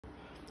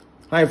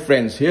Hi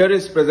friends, here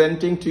is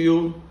presenting to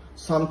you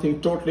something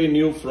totally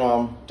new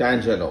from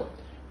Tangelo.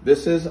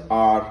 This is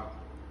our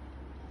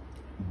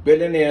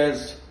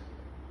Billionaires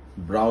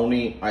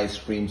Brownie ice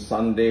cream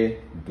sundae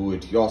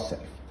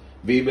do-it-yourself.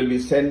 We will be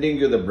sending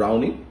you the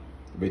brownie,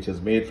 which is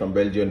made from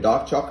Belgian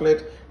dark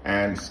chocolate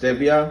and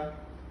stevia,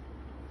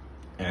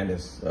 and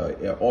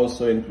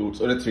also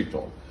includes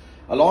erythritol.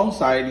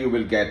 Alongside, you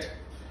will get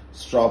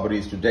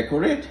strawberries to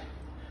decorate.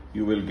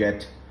 You will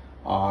get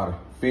our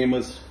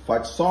famous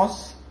fudge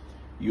sauce.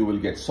 You will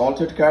get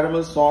salted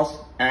caramel sauce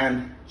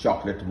and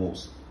chocolate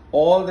mousse.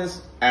 All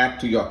this add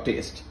to your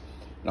taste.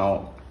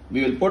 Now,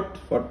 we will put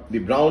for the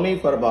brownie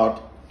for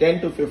about 10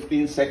 to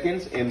 15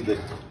 seconds in the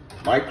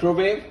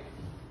microwave.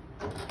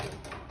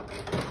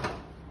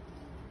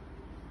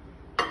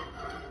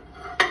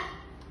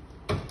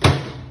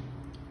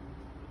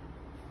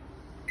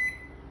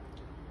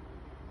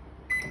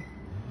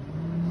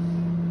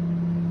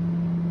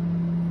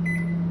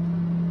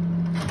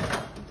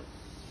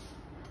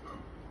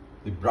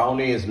 The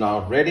brownie is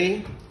now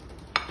ready,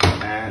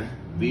 and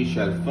we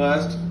shall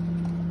first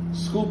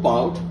scoop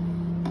out.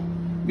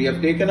 We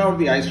have taken out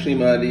the ice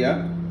cream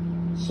earlier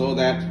so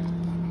that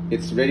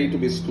it's ready to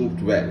be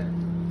scooped well.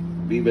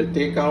 We will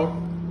take out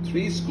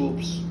 3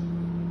 scoops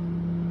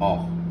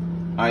of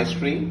ice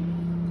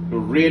cream to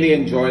really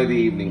enjoy the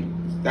evening.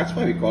 That's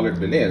why we call it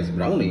Billionaires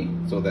brownie,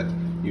 so that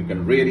you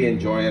can really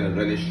enjoy and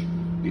relish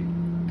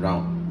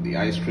the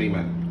ice cream.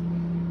 And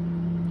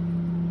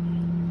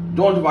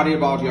don't worry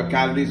about your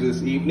calories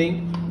this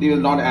evening. We will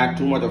not add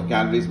too much of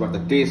calories, but the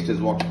taste is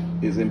what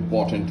is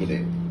important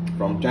today.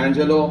 From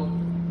Tangelo,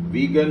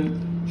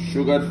 vegan,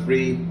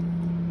 sugar-free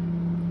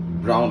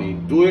brownie.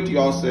 Do it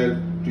yourself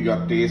to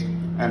your taste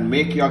and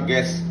make your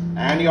guests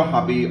and your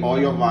hubby or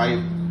your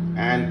wife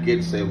and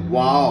kids say,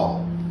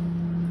 wow.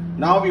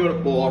 Now we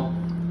will pour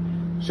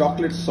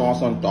chocolate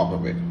sauce on top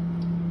of it.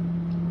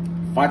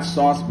 Fudge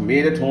sauce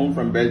made at home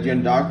from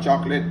Belgian dark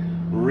chocolate,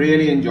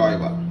 really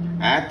enjoyable.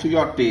 Add to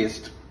your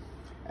taste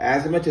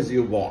as much as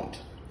you want.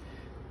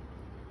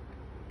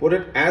 Put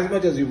it as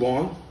much as you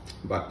want,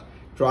 but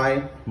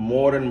try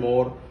more and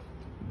more.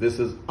 This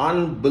is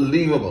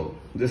unbelievable.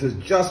 This is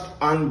just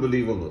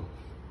unbelievable.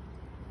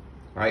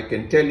 I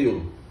can tell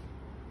you,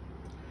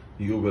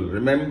 you will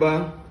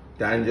remember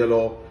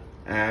Tangelo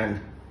and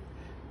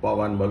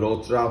Pawan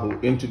Malhotra, who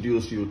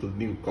introduced you to the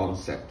new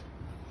concept.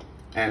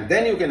 And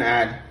then you can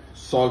add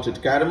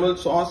salted caramel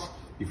sauce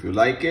if you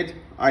like it.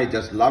 I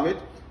just love it.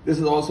 This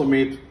is also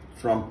made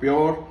from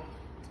pure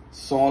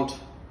salt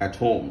at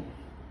home.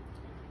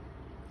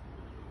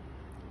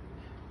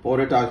 Pour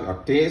it out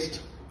your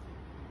taste,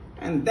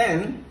 and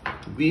then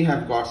we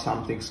have got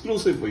something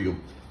exclusive for you.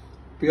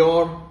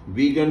 Pure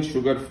vegan,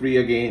 sugar-free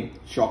again,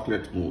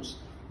 chocolate mousse.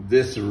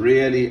 This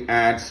really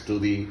adds to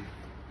the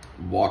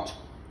what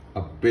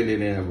a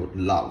billionaire would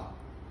love.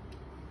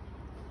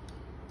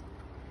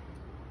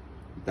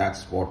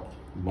 That's what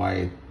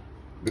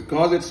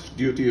because it's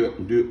do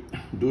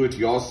it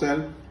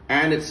yourself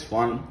and it's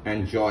fun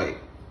and joy.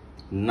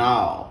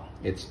 Now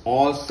it's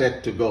all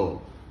set to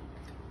go.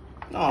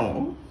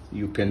 Now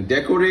you can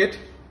decorate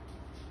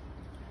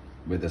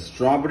with a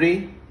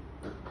strawberry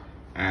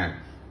and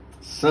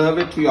serve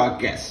it to your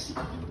guests.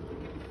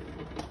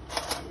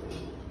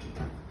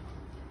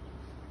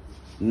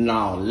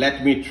 Now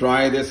let me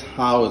try this.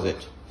 How is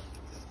it?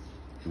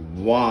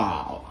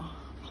 Wow.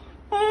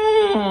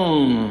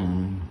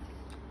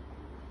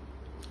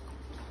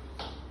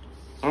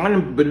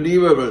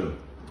 Unbelievable.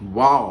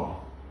 Wow.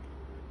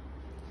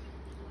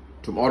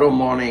 Tomorrow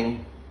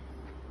morning,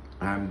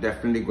 I'm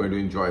definitely going to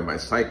enjoy my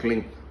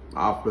cycling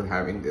after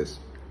having this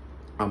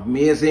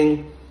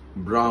amazing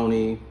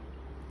brownie,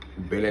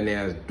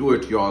 Billionaires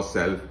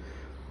do-it-yourself,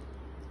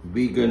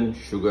 vegan,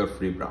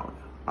 sugar-free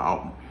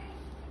brownie.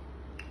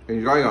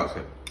 Enjoy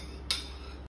yourself.